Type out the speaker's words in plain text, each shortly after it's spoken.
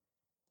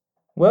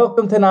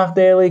Welcome to Tanakh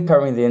Daily,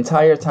 covering the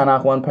entire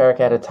Tanakh one parak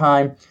at a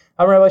time.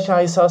 I'm Rabbi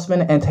Shai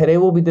Sussman, and today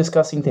we'll be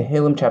discussing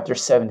Tehillim chapter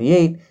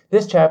 78.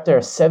 This chapter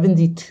has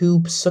 72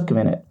 psukim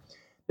in it.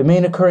 The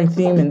main occurring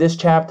theme in this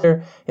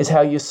chapter is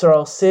how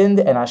Yisrael sinned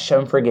and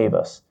Hashem forgave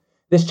us.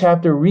 This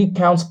chapter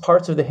recounts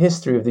parts of the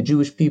history of the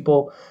Jewish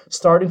people,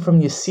 starting from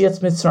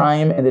Yetziat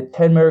Mitzrayim and the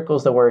 10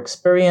 miracles that were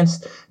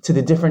experienced, to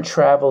the different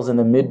travels in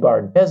the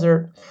Midbar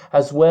desert,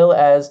 as well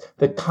as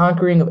the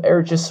conquering of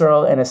Eretz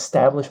Yisrael and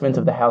establishment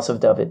of the house of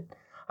David.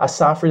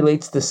 Asaf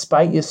relates,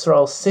 despite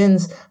Yisrael's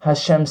sins,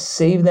 Hashem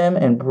saved them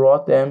and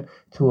brought them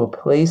to a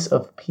place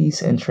of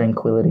peace and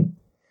tranquility.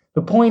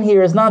 The point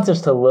here is not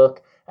just to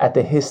look at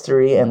the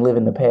history and live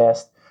in the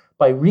past.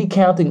 By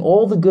recounting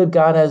all the good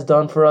God has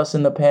done for us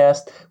in the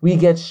past, we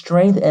get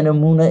strength and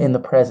emunah in the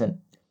present.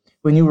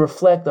 When you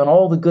reflect on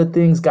all the good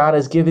things God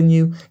has given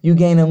you, you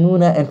gain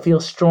emunah and feel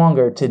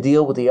stronger to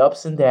deal with the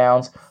ups and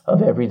downs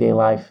of everyday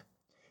life.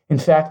 In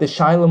fact, the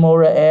Shai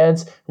Lamora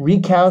adds,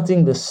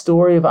 recounting the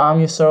story of Am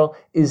Yisrael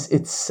is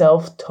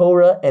itself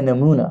Torah and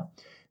emunah,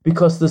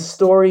 because the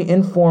story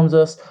informs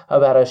us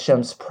about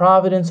Hashem's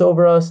providence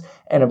over us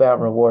and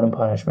about reward and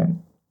punishment.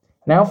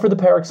 Now for the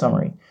parak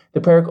summary. The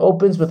parak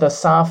opens with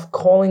Asaf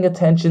calling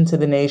attention to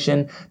the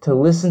nation to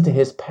listen to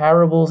his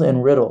parables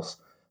and riddles.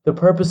 The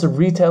purpose of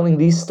retelling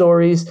these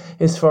stories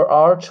is for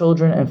our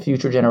children and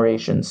future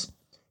generations.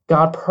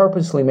 God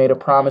purposely made a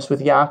promise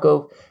with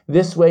Yaakov.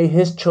 This way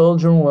his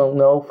children will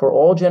know for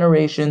all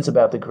generations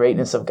about the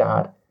greatness of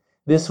God.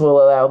 This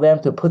will allow them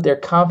to put their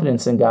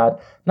confidence in God,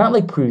 not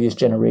like previous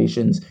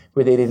generations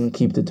where they didn't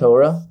keep the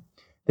Torah.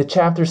 The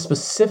chapter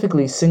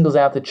specifically singles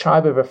out the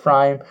tribe of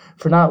Ephraim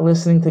for not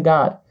listening to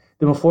God.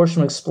 The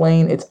Meforshim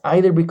explain it's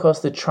either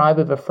because the tribe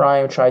of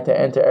Ephraim tried to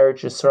enter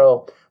Eretz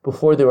Yisrael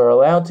before they were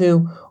allowed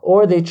to,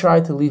 or they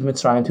tried to leave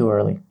Mitzrayim too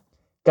early.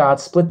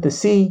 God split the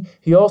sea.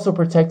 He also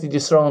protected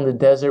Yisrael in the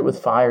desert with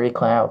fiery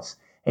clouds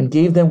and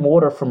gave them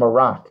water from a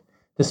rock.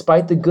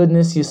 Despite the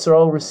goodness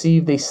Yisrael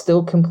received, they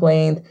still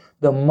complained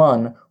the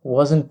mun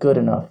wasn't good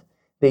enough.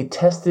 They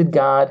tested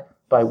God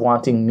by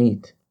wanting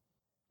meat.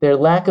 Their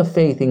lack of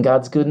faith in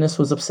God's goodness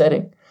was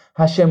upsetting.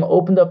 Hashem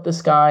opened up the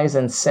skies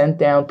and sent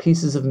down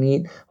pieces of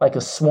meat like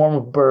a swarm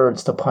of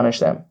birds to punish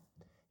them.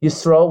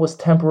 Yisrael was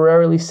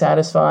temporarily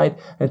satisfied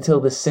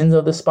until the sins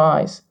of the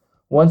spies.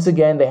 Once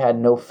again, they had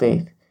no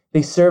faith.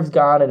 They served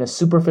God in a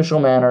superficial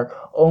manner,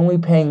 only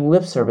paying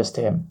lip service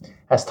to Him.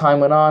 As time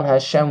went on,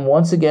 Hashem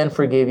once again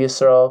forgave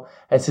Yisrael,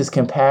 as His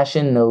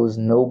compassion knows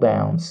no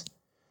bounds.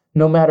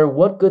 No matter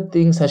what good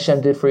things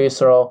Hashem did for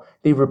Yisrael,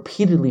 they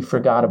repeatedly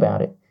forgot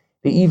about it.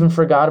 They even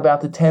forgot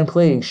about the 10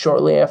 plagues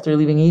shortly after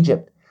leaving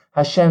Egypt.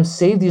 Hashem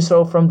saved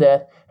Yisrael from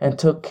death and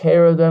took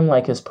care of them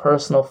like His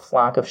personal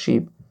flock of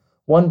sheep.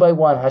 One by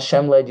one,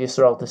 Hashem led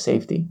Yisrael to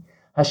safety.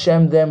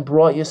 Hashem then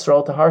brought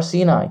Yisrael to Har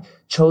Sinai,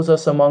 chose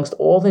us amongst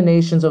all the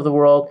nations of the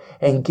world,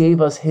 and gave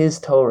us His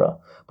Torah.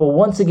 But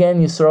once again,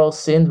 Yisrael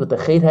sinned with the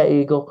Chet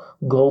HaEgel,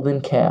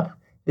 golden calf.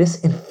 This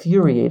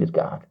infuriated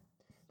God.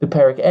 The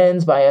parak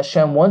ends by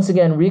Hashem once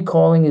again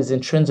recalling His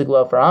intrinsic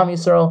love for Am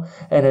Yisrael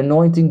and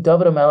anointing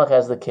David HaMelech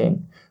as the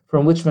king,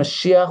 from which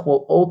Mashiach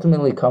will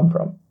ultimately come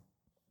from.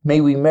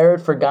 May we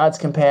merit for God's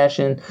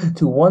compassion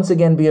to once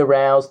again be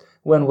aroused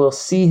when we'll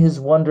see His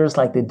wonders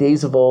like the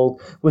days of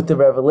old, with the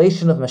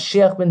revelation of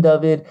Mashiach ben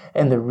David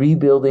and the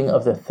rebuilding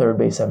of the third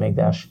Beis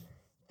HaMikdash.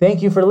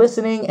 Thank you for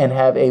listening and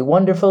have a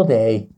wonderful day.